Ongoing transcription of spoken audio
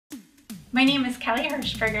My name is Kelly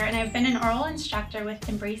Hirschberger and I've been an oral instructor with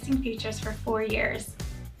Embracing Futures for 4 years.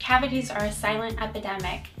 Cavities are a silent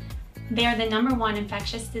epidemic. They are the #1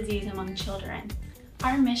 infectious disease among children.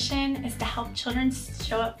 Our mission is to help children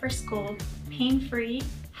show up for school pain-free,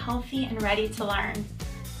 healthy, and ready to learn.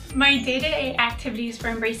 My day-to-day activities for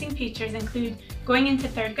Embracing Futures include going into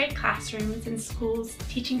 3rd grade classrooms and schools,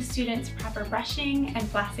 teaching students proper brushing and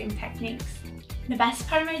flossing techniques. The best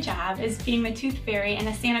part of my job is being the tooth fairy in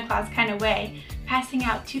a Santa Claus kind of way, passing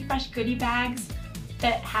out toothbrush goodie bags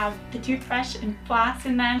that have the toothbrush and floss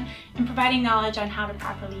in them and providing knowledge on how to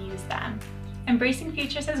properly use them. Embracing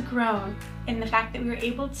Futures has grown in the fact that we were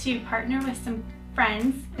able to partner with some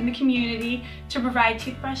friends in the community to provide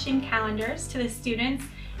toothbrushing calendars to the students,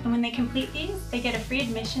 and when they complete these, they get a free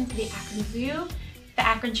admission to the Akron Zoo, the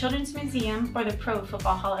Akron Children's Museum, or the Pro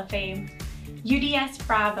Football Hall of Fame. UDS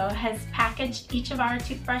Bravo has packaged each of our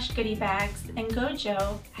toothbrush goodie bags, and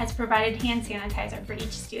Gojo has provided hand sanitizer for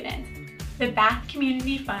each student. The Bath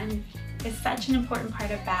Community Fund is such an important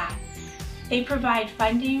part of Bath. They provide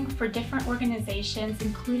funding for different organizations,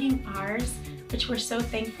 including ours, which we're so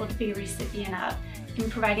thankful to be a recipient of,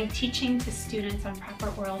 in providing teaching to students on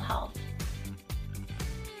proper oral health.